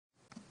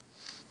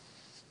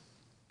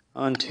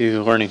On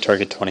to learning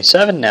target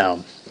 27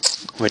 now,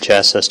 which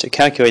asks us to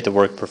calculate the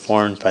work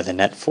performed by the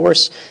net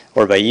force,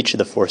 or by each of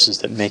the forces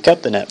that make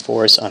up the net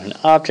force on an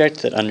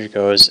object that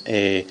undergoes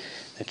a,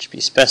 that should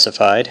be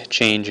specified,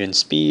 change in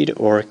speed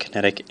or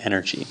kinetic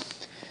energy.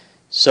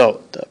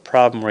 So the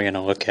problem we're going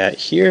to look at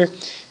here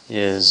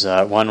is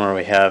one where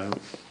we have,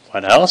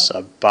 what else?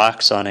 A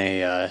box on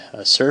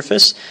a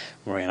surface.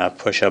 We're going to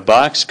push a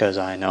box, because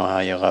I know how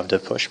you love to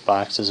push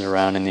boxes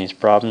around in these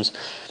problems.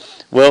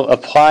 We'll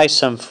apply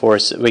some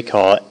force that we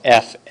call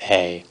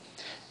Fa.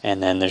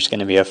 And then there's going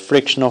to be a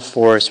frictional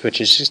force,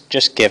 which is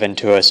just given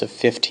to us of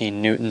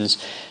 15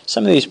 newtons.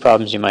 Some of these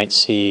problems you might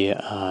see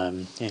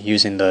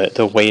using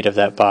the weight of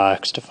that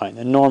box to find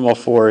the normal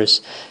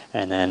force,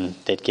 and then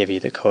they'd give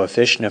you the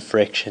coefficient of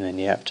friction, and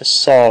you have to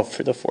solve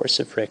for the force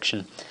of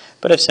friction.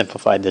 But I've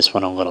simplified this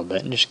one a little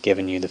bit and just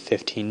given you the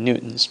 15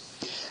 newtons.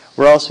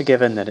 We're also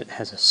given that it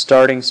has a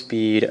starting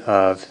speed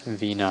of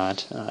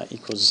v0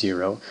 equals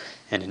 0,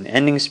 and an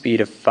ending speed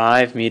of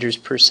 5 meters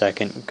per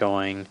second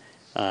going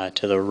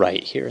to the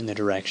right here in the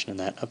direction of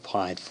that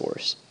applied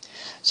force.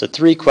 So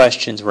 3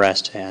 questions we're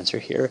asked to answer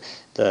here.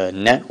 The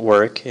net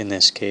work in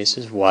this case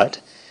is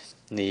what,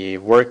 the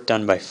work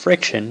done by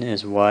friction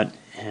is what,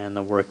 and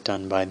the work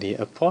done by the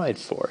applied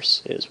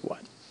force is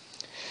what.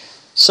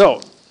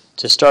 So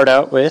to start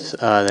out with,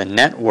 the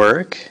net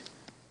work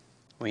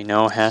we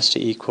know has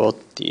to equal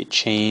the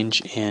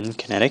change in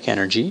kinetic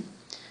energy.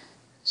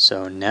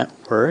 So net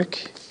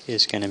work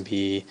is going to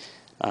be,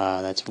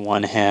 that's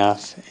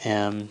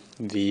 1/2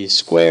 mv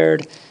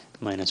squared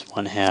minus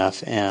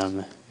 1/2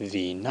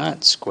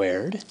 mv0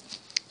 squared.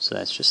 So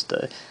that's just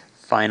the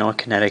final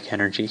kinetic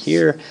energy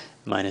here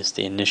minus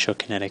the initial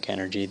kinetic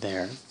energy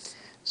there.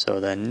 So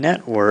the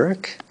net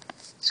work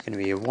is going to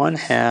be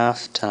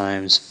 1/2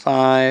 times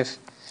 5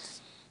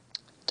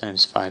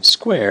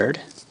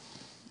 squared.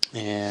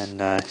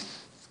 And I've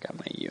got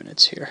my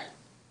units here.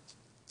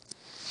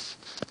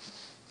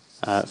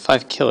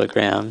 5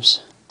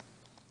 kilograms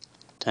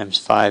times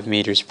 5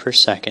 meters per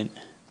second,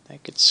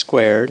 that gets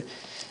squared,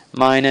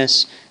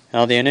 minus,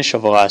 now the initial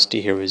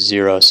velocity here was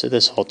 0, so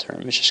this whole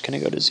term is just going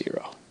to go to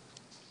 0.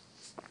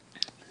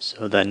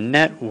 So the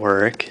net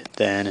work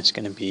then is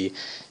going to be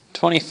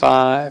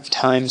 25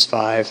 times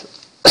 5,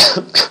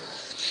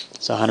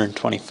 so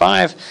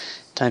 125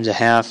 times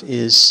 1/2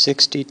 is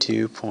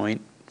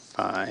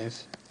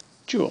 62.5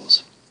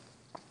 joules.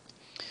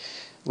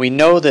 We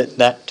know that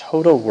that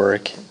total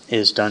work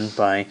is done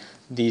by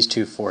these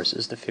 2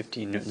 forces, the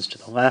 15 newtons to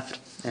the left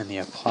and the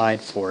applied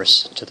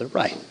force to the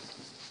right.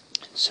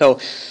 So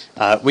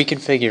we can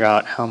figure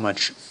out how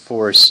much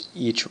force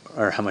each,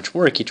 or how much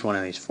work each one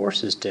of these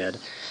forces did,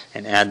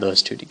 and add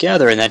those 2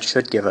 together, and that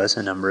should give us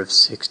a number of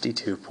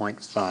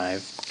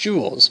 62.5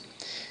 joules.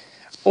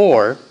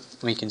 Or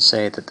we can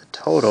say that the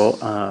total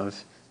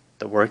of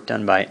the work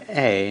done by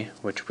A,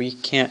 which we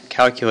can't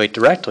calculate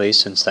directly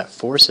since that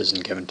force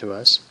isn't given to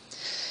us,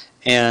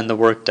 and the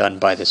work done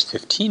by this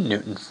 15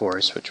 newton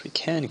force, which we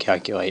can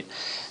calculate,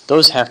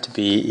 those have to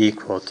be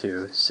equal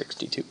to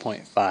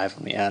 62.5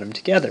 when we add them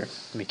together.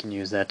 We can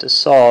use that to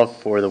solve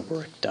for the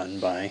work done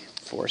by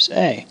force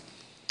A.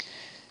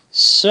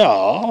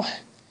 So,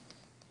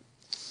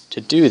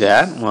 to do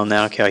that, we'll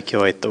now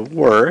calculate the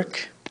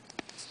work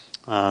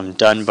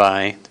done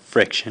by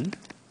friction,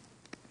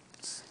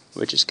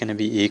 which is going to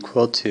be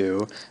equal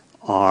to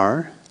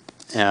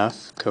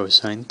RF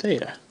cosine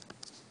theta.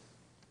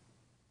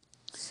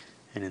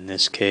 And in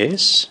this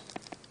case,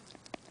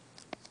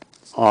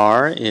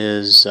 R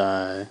is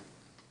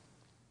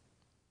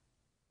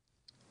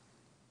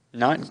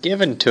not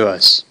given to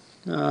us.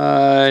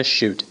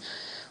 Shoot.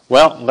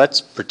 Well,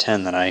 let's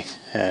pretend that I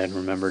had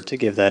remembered to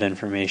give that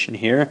information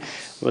here.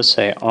 We'll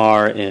say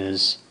R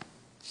is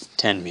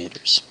 10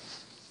 meters.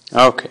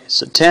 Okay,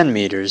 so 10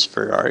 meters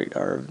for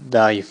our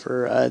value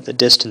for the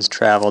distance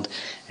traveled,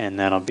 and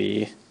that'll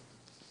be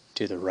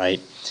to the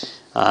right.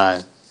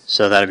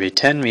 So that'll be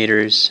 10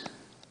 meters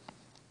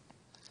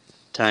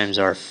times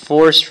our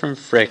force from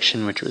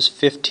friction, which was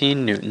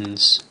 15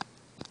 newtons,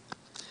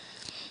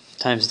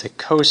 times the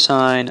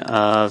cosine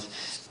of,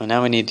 well,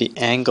 now we need the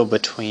angle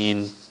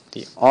between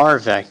the R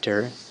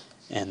vector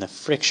and the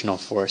frictional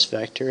force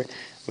vector,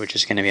 which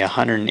is going to be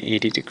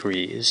 180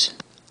 degrees.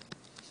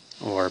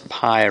 Or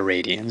pi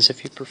radians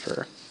if you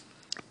prefer.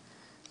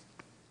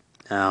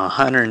 Now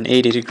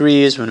 180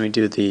 degrees when we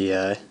do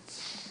the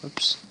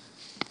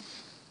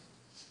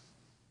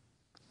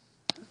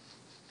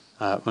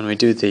when we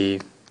do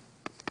the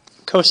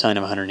cosine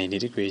of 180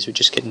 degrees, we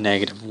just get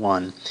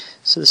 -1.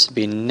 So this would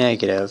be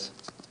negative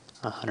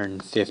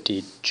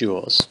 150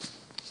 joules.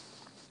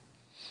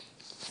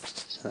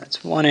 So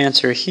that's one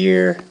answer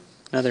here,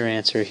 another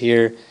answer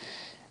here, and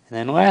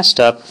then last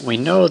up, we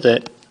know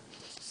that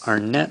our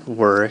net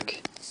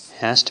work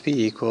has to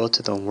be equal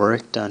to the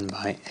work done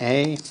by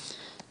A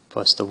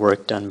plus the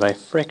work done by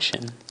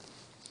friction.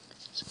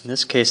 So in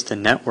this case, the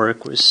net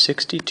work was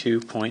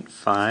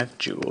 62.5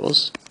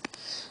 joules.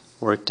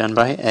 Work done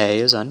by A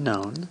is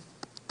unknown,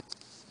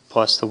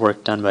 plus the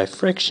work done by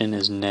friction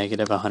is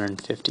negative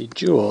 150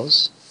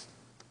 joules.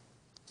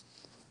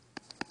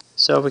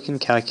 So we can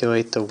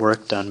calculate the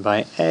work done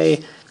by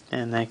A,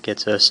 and that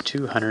gets us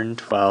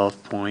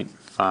 212.5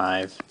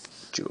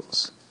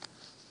 joules.